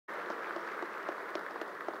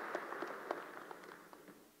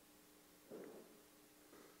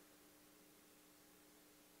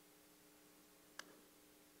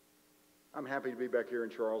I'm happy to be back here in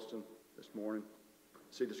Charleston this morning.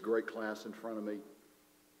 See this great class in front of me.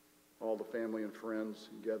 All the family and friends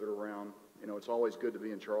gathered around. You know, it's always good to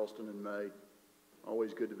be in Charleston in May.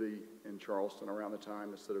 Always good to be in Charleston around the time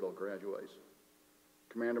the Citadel graduates.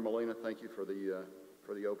 Commander Molina, thank you for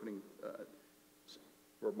the opening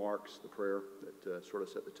remarks, the prayer that sort of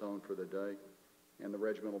set the tone for the day. And the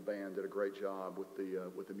regimental band did a great job with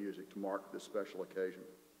the music to mark this special occasion.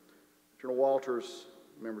 General Walters,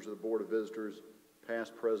 members of the Board of Visitors,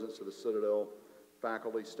 past presidents of the Citadel,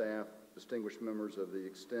 faculty, staff, distinguished members of the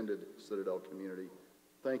extended Citadel community,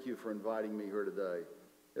 thank you for inviting me here today.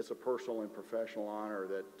 It's a personal and professional honor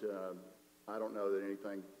that I don't know that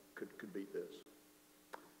anything could beat this.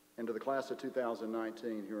 And to the class of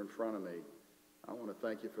 2019 here in front of me, I want to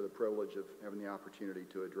thank you for the privilege of having the opportunity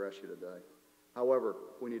to address you today. However,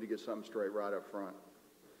 we need to get something straight right up front.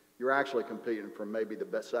 You're actually competing for maybe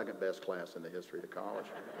the second best class in the history of the college.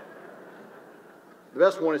 The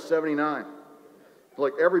best one is 79.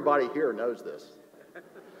 Look, everybody here knows this.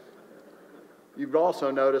 You've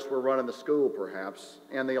also noticed we're running the school, perhaps,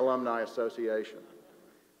 and the Alumni Association.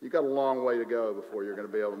 You've got a long way to go before you're going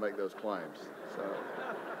to be able to make those claims. So,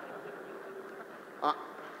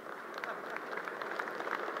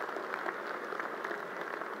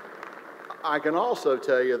 I can also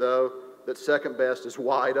tell you, though, that second best is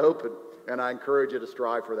wide open, and I encourage you to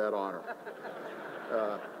strive for that honor.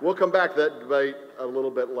 We'll come back to that debate a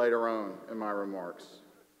little bit later on in my remarks.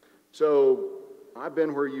 So, I've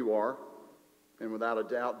been where you are, and without a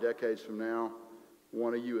doubt, decades from now,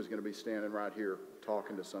 one of you is going to be standing right here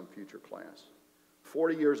talking to some future class.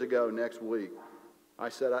 40 years ago next week, I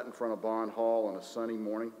sat out in front of Bond Hall on a sunny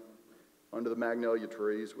morning under the magnolia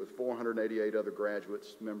trees with 488 other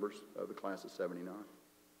graduates, members of the class of 79.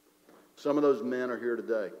 Some of those men are here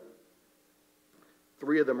today.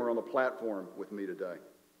 3 of them are on the platform with me today.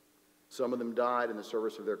 Some of them died in the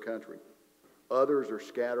service of their country. Others are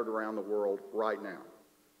scattered around the world right now,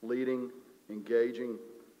 leading, engaging,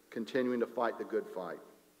 continuing to fight the good fight.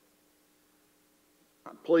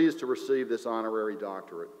 I'm pleased to receive this honorary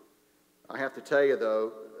doctorate. I have to tell you,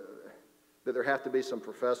 though, that there have to be some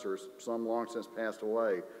professors, some long since passed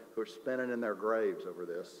away, who are spinning in their graves over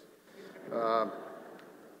this.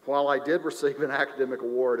 While I did receive an academic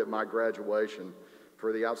award at my graduation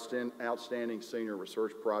for the outstanding senior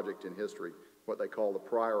research project in history, what they call the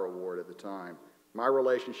Pryor Award at the time, my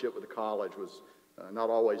relationship with the college was not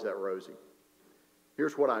always that rosy.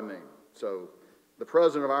 Here's what I mean. So, the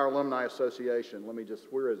president of our Alumni Association,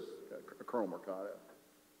 where is Colonel Mercado?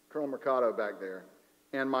 Colonel Mercado back there,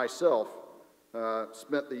 and myself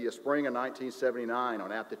spent the spring of 1979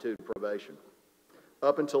 on aptitude probation,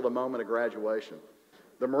 up until the moment of graduation.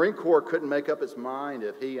 The Marine Corps couldn't make up its mind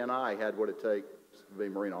if he and I had what it takes to be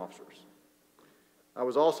Marine officers. I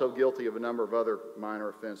was also guilty of a number of other minor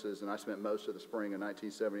offenses, and I spent most of the spring of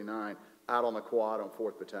 1979 out on the quad on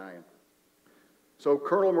 4th Battalion. So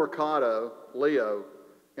Colonel Mercado, Leo,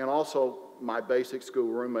 and also my basic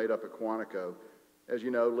school roommate up at Quantico. As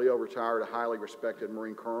you know, Leo retired a highly respected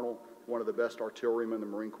Marine colonel, one of the best artillerymen the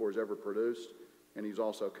Marine Corps has ever produced, and he's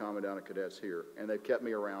also commandant of cadets here. And they've kept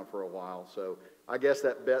me around for a while, so I guess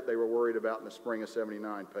that bet they were worried about in the spring of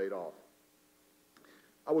 '79 paid off.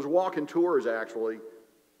 I was walking tours, actually,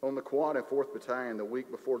 on the quad in 4th Battalion the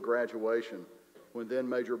week before graduation, when then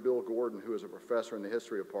Major Bill Gordon, who was a professor in the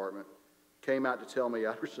history department, came out to tell me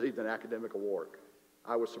I'd received an academic award.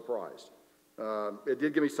 I was surprised. It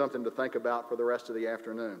did give me something to think about for the rest of the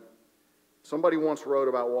afternoon. Somebody once wrote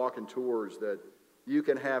about walking tours that you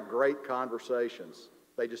can have great conversations,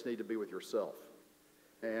 they just need to be with yourself.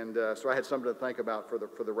 And so I had something to think about for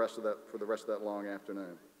the rest of that long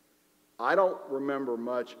afternoon. I don't remember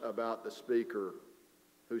much about the speaker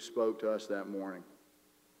who spoke to us that morning.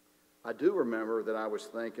 I do remember that I was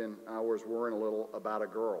thinking I was worrying a little about a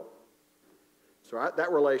girl. So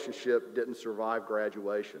that relationship didn't survive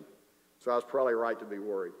graduation. So I was probably right to be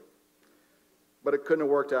worried. But it couldn't have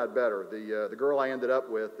worked out better. The girl I ended up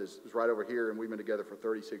with is right over here, and we've been together for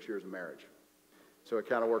 36 years of marriage. So it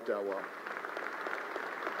kind of worked out well.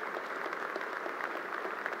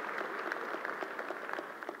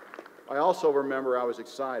 I also remember I was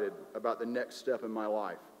excited about the next step in my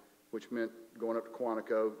life, which meant going up to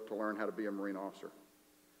Quantico to learn how to be a Marine officer.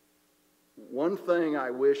 One thing I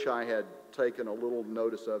wish I had taken a little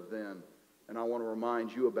notice of then, and I want to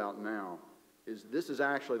remind you about now, is this is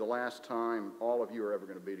actually the last time all of you are ever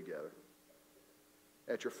going to be together.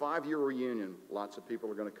 At your 5-year reunion, lots of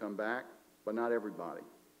people are going to come back, but not everybody.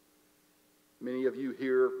 Many of you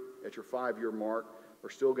here at your 5-year mark are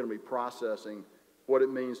still going to be processing what it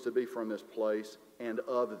means to be from this place and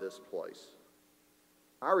of this place.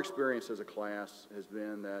 Our experience as a class has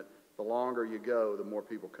been that the longer you go, the more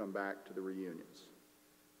people come back to the reunions.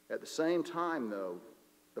 At the same time, though,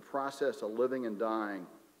 the process of living and dying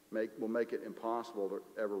will make it impossible to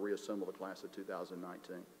ever reassemble the class of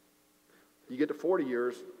 2019. You get to 40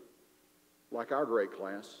 years, like our great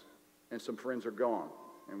class, and some friends are gone,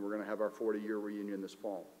 and we're going to have our 40-year reunion this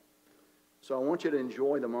fall. So I want you to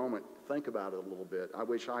enjoy the moment, think about it a little bit. I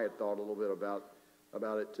wish I had thought a little bit about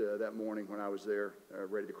it that morning when I was there,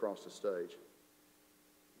 ready to cross the stage.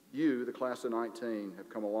 You, the class of 19, have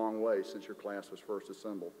come a long way since your class was first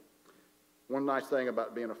assembled. One nice thing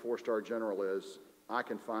about being a four-star general is I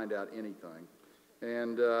can find out anything.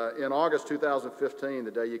 And in August 2015,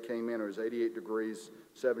 the day you came in, it was 88 degrees,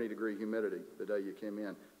 70-degree humidity the day you came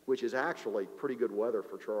in, which is actually pretty good weather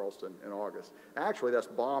for Charleston in August. Actually, that's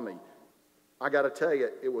balmy. I got to tell you,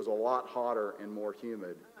 it was a lot hotter and more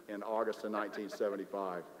humid in August of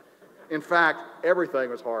 1975. In fact, everything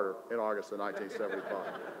was harder in August of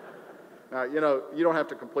 1975. Now, you know, you don't have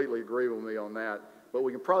to completely agree with me on that, but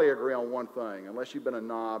we can probably agree on one thing. Unless you've been a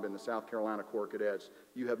knob in the South Carolina Corps Cadets,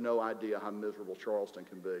 you have no idea how miserable Charleston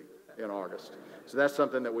can be in August. So that's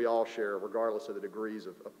something that we all share, regardless of the degrees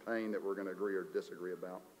of pain that we're going to agree or disagree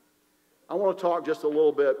about. I want to talk just a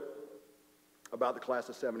little bit about the class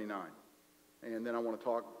of 79. And then I want to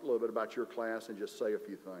talk a little bit about your class and just say a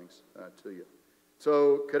few things to you.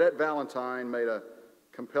 So Cadet Valentine made a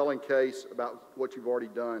compelling case about what you've already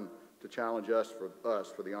done to challenge us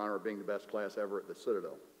for the honor of being the best class ever at the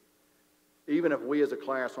Citadel. Even if we as a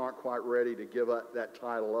class aren't quite ready to give that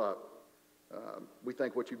title up, we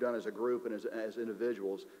think what you've done as a group and as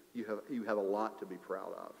individuals, you have a lot to be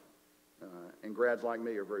proud of. And grads like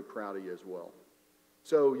me are very proud of you as well.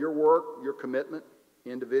 So your work, your commitment,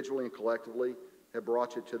 individually and collectively, have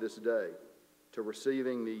brought you to this day, to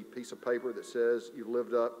receiving the piece of paper that says you've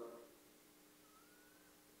lived up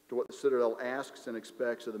to what the Citadel asks and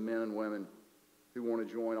expects of the men and women who want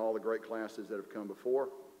to join all the great classes that have come before,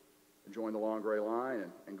 and join the long gray line,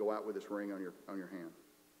 and go out with this ring on your hand.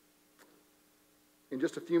 In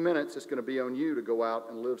just a few minutes, it's going to be on you to go out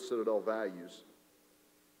and live Citadel values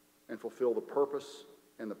and fulfill the purpose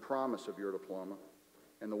and the promise of your diploma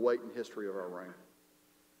and the weight and history of our rank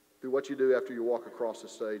through what you do after you walk across the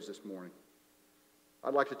stage this morning.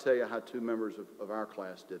 I'd like to tell you how two members of our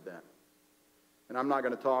class did that. And I'm not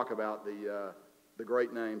going to talk about the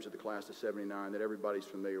great names of the class of 79 that everybody's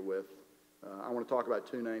familiar with. I want to talk about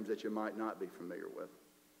two names that you might not be familiar with.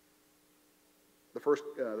 The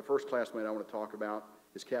first classmate I want to talk about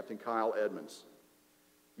is Captain Kyle Edmonds,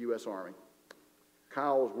 U.S. Army.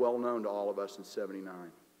 Kyle was well known to all of us in 79.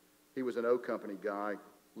 He was an O Company guy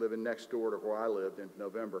living next door to where I lived in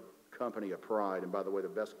November, Company of Pride, and by the way, the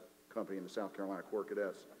best company in the South Carolina Corps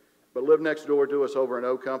Cadets. But lived next door to us over in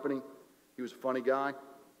O Company. He was a funny guy.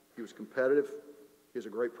 He was competitive. He was a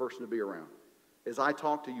great person to be around. As I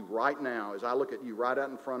talk to you right now, as I look at you right out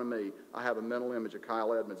in front of me, I have a mental image of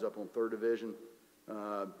Kyle Edmonds up on 3rd Division,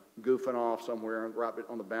 goofing off somewhere right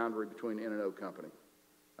on the boundary between N and O Company.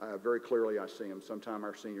 Very clearly I see him sometime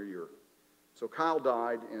our senior year. So Kyle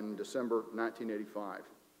died in December 1985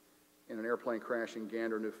 in an airplane crash in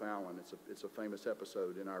Gander, Newfoundland. It's a famous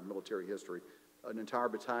episode in our military history. An entire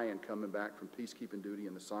battalion coming back from peacekeeping duty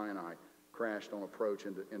in the Sinai crashed on approach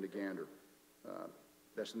into Gander.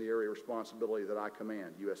 That's in the area of responsibility that I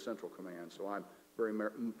command, U.S. Central Command, so I'm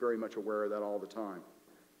very much aware of that all the time.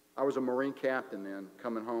 I was a Marine captain then,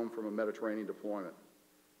 coming home from a Mediterranean deployment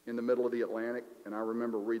in the middle of the Atlantic, and I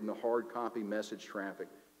remember reading the hard copy message traffic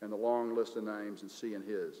and the long list of names and seeing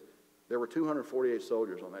his. There were 248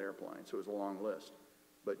 soldiers on that airplane, so it was a long list.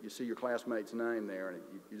 But you see your classmate's name there, and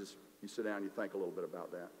you sit down and you think a little bit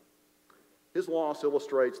about that. His loss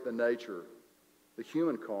illustrates the nature, the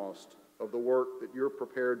human cost of the work that you're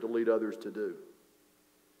prepared to lead others to do.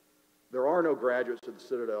 There are no graduates of the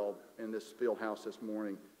Citadel in this field house this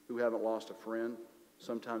morning who haven't lost a friend,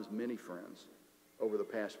 sometimes many friends, over the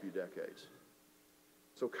past few decades.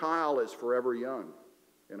 So Kyle is forever young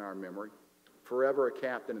in our memory, forever a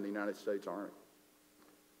captain in the United States Army.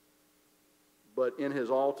 But in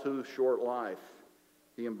his all too short life,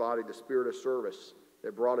 he embodied the spirit of service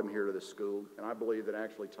that brought him here to this school, and I believe that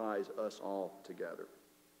actually ties us all together.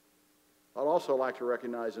 I'd also like to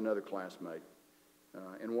recognize another classmate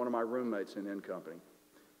and one of my roommates in N Company.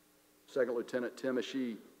 Second Lieutenant Tim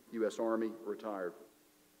Ishii, U.S. Army, retired.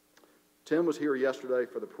 Tim was here yesterday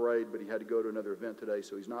for the parade, but he had to go to another event today,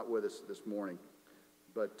 so he's not with us this morning.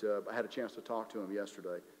 But I had a chance to talk to him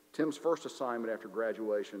yesterday. Tim's first assignment after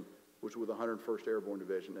graduation was with the 101st Airborne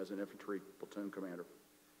Division as an infantry platoon commander.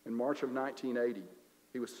 In March of 1980,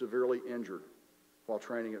 he was severely injured while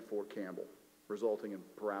training at Fort Campbell, resulting in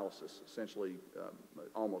paralysis, essentially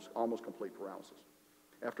almost complete paralysis.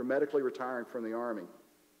 After medically retiring from the Army,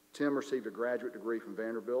 Tim received a graduate degree from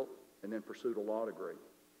Vanderbilt and then pursued a law degree.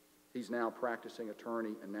 He's now a practicing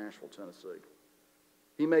attorney in Nashville, Tennessee.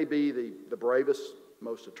 He may be the bravest,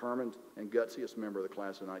 most determined, and gutsiest member of the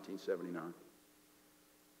class of 1979.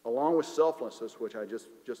 Along with selflessness, which I just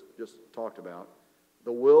talked about,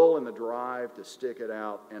 the will and the drive to stick it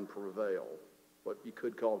out and prevail, what you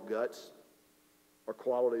could call guts, are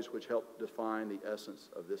qualities which help define the essence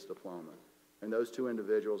of this diploma. And those two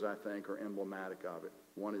individuals, I think, are emblematic of it.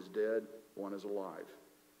 One is dead, one is alive.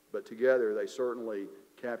 But together, they certainly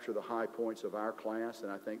capture the high points of our class,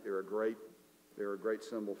 and I think they're a great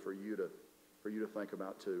symbol for you to think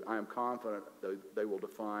about too. I am confident that they will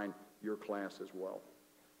define your class as well.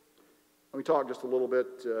 Let me talk just a little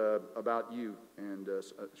bit about you and a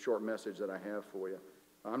short message that I have for you.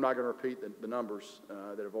 I'm not going to repeat the numbers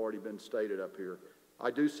that have already been stated up here.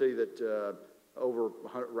 I do see that over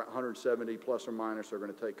 170 plus or minus are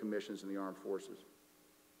going to take commissions in the armed forces.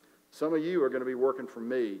 Some of you are going to be working for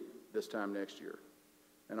me this time next year,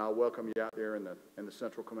 and I'll welcome you out there in the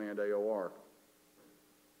Central Command AOR.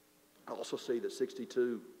 I also see that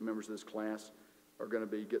 62 members of this class are going to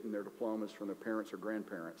be getting their diplomas from their parents or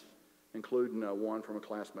grandparents, including one from a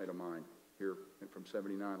classmate of mine here from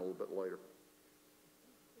 79 a little bit later.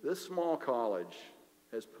 This small college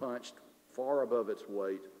has punched far above its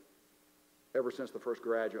weight ever since the first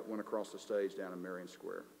graduate went across the stage down in Marion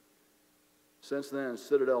Square. Since then,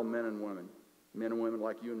 Citadel men and women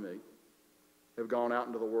like you and me, have gone out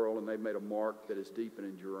into the world and they've made a mark that is deep and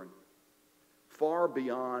enduring. Far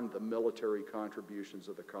beyond the military contributions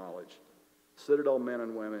of the college, Citadel men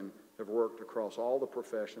and women have worked across all the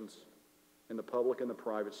professions in the public and the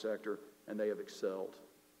private sector, and they have excelled.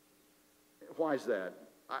 Why is that?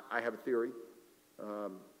 I have a theory.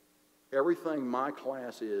 Everything my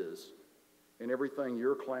class is and everything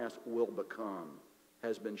your class will become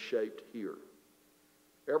has been shaped here.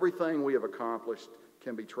 Everything we have accomplished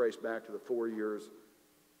can be traced back to the 4 years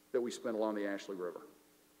that we spent along the Ashley River.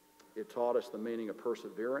 It taught us the meaning of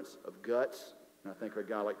perseverance, of guts, and I think of a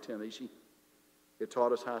guy like Tim Ishii. It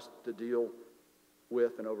taught us how to deal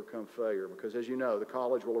with and overcome failure, because as you know, the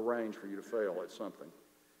college will arrange for you to fail at something.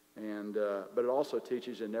 But it also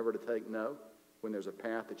teaches you never to take no when there's a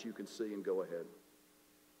path that you can see and go ahead.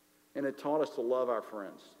 And it taught us to love our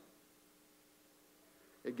friends.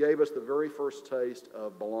 It gave us the very first taste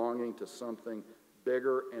of belonging to something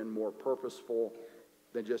bigger and more purposeful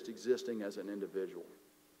than just existing as an individual.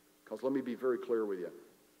 Because let me be very clear with you,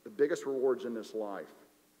 the biggest rewards in this life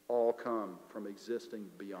all come from existing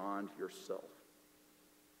beyond yourself.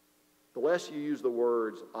 The less you use the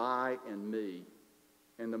words I and me,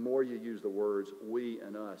 and the more you use the words we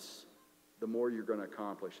and us, the more you're going to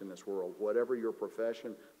accomplish in this world, whatever your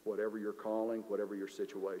profession, whatever your calling, whatever your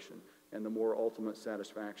situation, and the more ultimate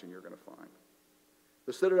satisfaction you're going to find.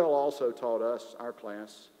 The Citadel also taught us, our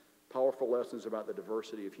class, powerful lessons about the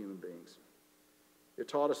diversity of human beings. It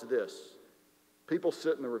taught us this. People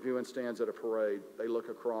sit in the reviewing stands at a parade. They look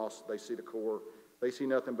across. They see the Corps. They see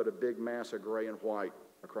nothing but a big mass of gray and white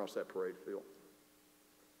across that parade field.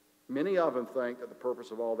 Many of them think that the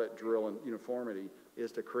purpose of all that drill and uniformity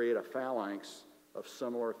is to create a phalanx of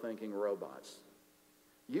similar thinking robots.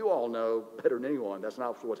 You all know better than anyone that's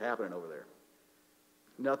not what's happening over there.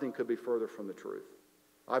 Nothing could be further from the truth.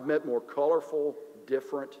 I've met more colorful,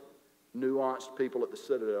 different, nuanced people at the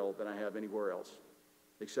Citadel than I have anywhere else,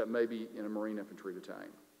 except maybe in a Marine Infantry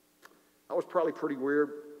battalion. I was probably pretty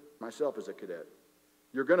weird myself as a cadet.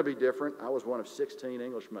 You're going to be different. I was one of 16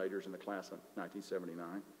 English majors in the class of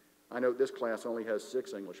 1979. I know this class only has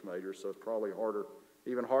 6 English majors, so it's probably harder,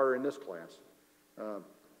 even harder in this class.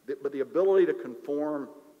 But the ability to conform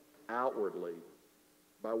outwardly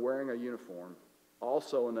by wearing a uniform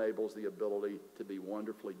also enables the ability to be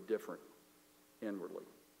wonderfully different inwardly.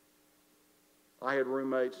 I had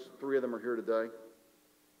roommates, 3 of them are here today,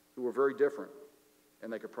 who were very different,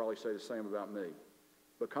 and they could probably say the same about me.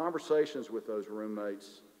 But conversations with those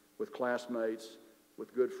roommates, with classmates,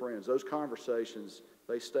 with good friends, those conversations,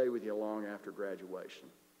 they stay with you long after graduation.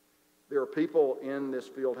 There are people in this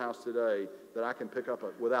field house today that I can pick up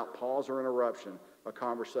without pause or interruption, a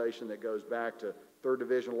conversation that goes back to 3rd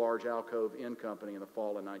Division Large Alcove Inn Company in the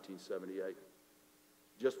fall of 1978.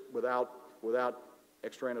 Just without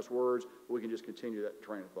extraneous words, we can just continue that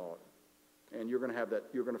train of thought. And you're going to have that,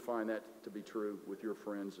 you're going to find that to be true with your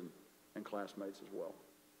friends and classmates as well.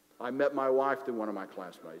 I met my wife through one of my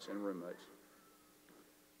classmates and roommates.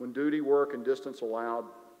 When duty, work, and distance allowed,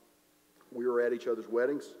 we were at each other's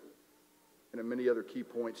weddings and at many other key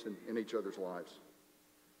points in each other's lives.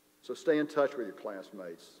 So stay in touch with your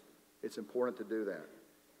classmates. It's important to do that.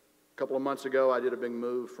 A couple of months ago, I did a big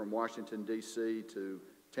move from Washington, D.C. to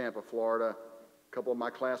Tampa, Florida. A couple of my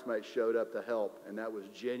classmates showed up to help, and that was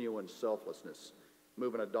genuine selflessness,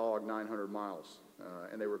 moving a dog 900 miles.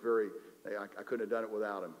 And they were I couldn't have done it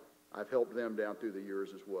without them. I've helped them down through the years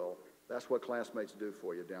as well. That's what classmates do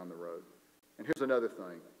for you down the road. And here's another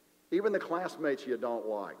thing. Even the classmates you don't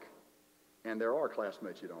like, and there are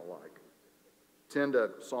classmates you don't like, tend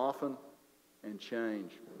to soften and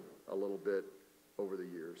change a little bit over the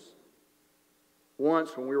years.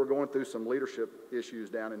 Once, when we were going through some leadership issues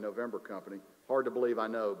down in November Company, hard to believe, I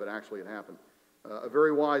know, but actually it happened. A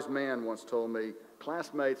very wise man once told me,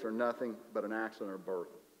 classmates are nothing but an accident of birth.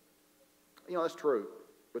 You know, that's true,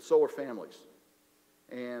 but so are families.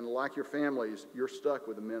 And like your families, you're stuck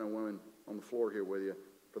with the men and women on the floor here with you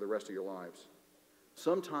for the rest of your lives.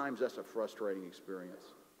 Sometimes that's a frustrating experience.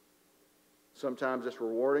 Sometimes it's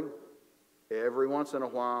rewarding. Every once in a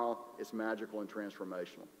while, it's magical and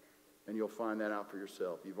transformational. And you'll find that out for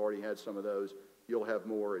yourself. You've already had some of those. You'll have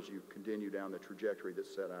more as you continue down the trajectory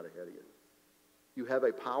that's set out ahead of you. You have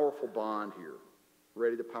a powerful bond here,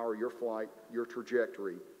 ready to power your flight, your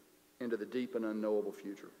trajectory into the deep and unknowable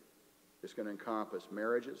future. It's going to encompass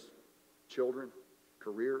marriages, children,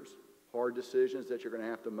 careers, hard decisions that you're going to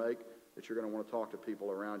have to make, that you're going to want to talk to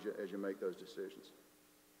people around you as you make those decisions.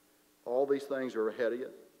 All these things are ahead of you,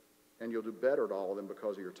 and you'll do better at all of them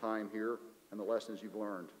because of your time here and the lessons you've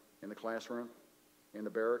learned in the classroom, in the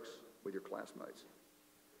barracks, with your classmates.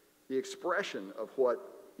 The expression of what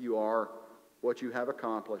you are, what you have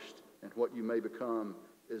accomplished, and what you may become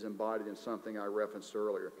is embodied in something I referenced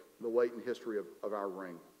earlier, the weight and history of our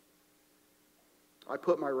ring. I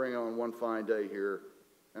put my ring on one fine day here,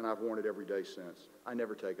 and I've worn it every day since. I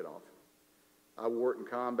never take it off. I wore it in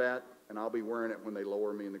combat, and I'll be wearing it when they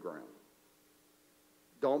lower me in the ground.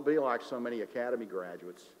 Don't be like so many academy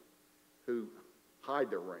graduates who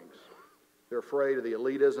hide their rings. They're afraid of the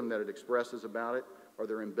elitism that it expresses about it, or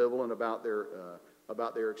they're ambivalent about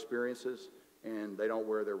their experiences, and they don't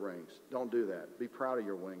wear their rings. Don't do that. Be proud of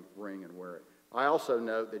your ring and wear it. I also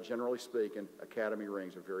note that, generally speaking, academy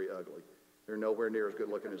rings are very ugly. They're nowhere near as good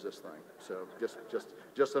looking as this thing. So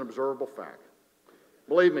just an observable fact.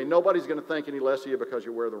 Believe me, nobody's going to think any less of you because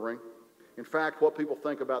you wear the ring. In fact, what people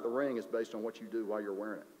think about the ring is based on what you do while you're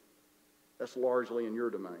wearing it. That's largely in your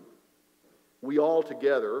domain. We all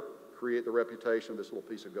together create the reputation of this little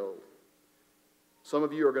piece of gold. Some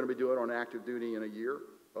of you are going to be doing it on active duty in a year.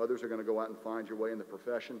 Others are going to go out and find your way in the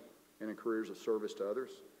profession and in careers of service to others,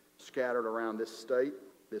 scattered around this state,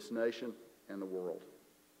 this nation, and the world.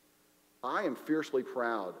 I am fiercely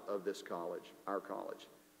proud of this college, our college.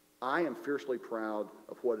 I am fiercely proud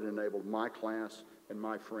of what it enabled my class and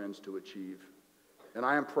my friends to achieve. And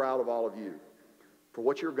I am proud of all of you for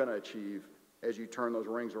what you're going to achieve as you turn those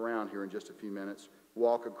rings around here in just a few minutes,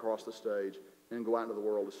 walk across the stage, and go out into the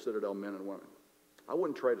world as Citadel men and women. I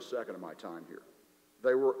wouldn't trade a second of my time here.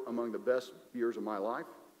 They were among the best years of my life,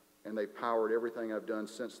 and they powered everything I've done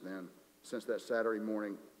since then, since that Saturday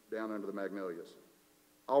morning down under the magnolias.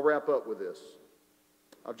 I'll wrap up with this.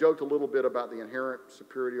 I've joked a little bit about the inherent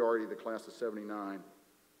superiority of the class of '79,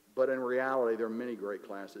 but in reality, there are many great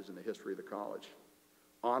classes in the history of the college.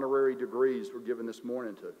 Honorary degrees were given this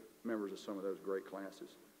morning to members of some of those great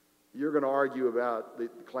classes. You're going to argue about the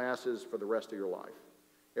classes for the rest of your life.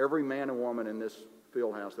 Every man and woman in this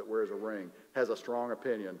field house that wears a ring has a strong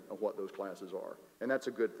opinion of what those classes are, and that's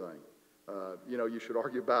a good thing. You should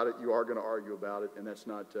argue about it. You are going to argue about it, and that's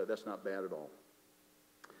not bad at all.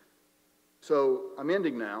 So I'm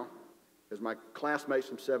ending now, as my classmates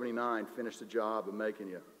from '79 finish the job of making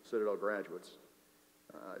you Citadel graduates.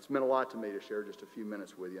 It's meant a lot to me to share just a few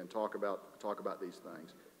minutes with you and talk about these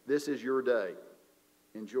things. This is your day.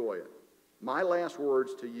 Enjoy it. My last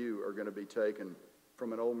words to you are going to be taken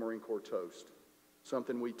from an old Marine Corps toast,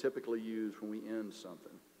 something we typically use when we end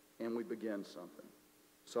something and we begin something.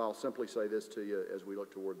 So I'll simply say this to you as we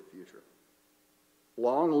look toward the future.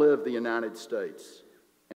 Long live the United States.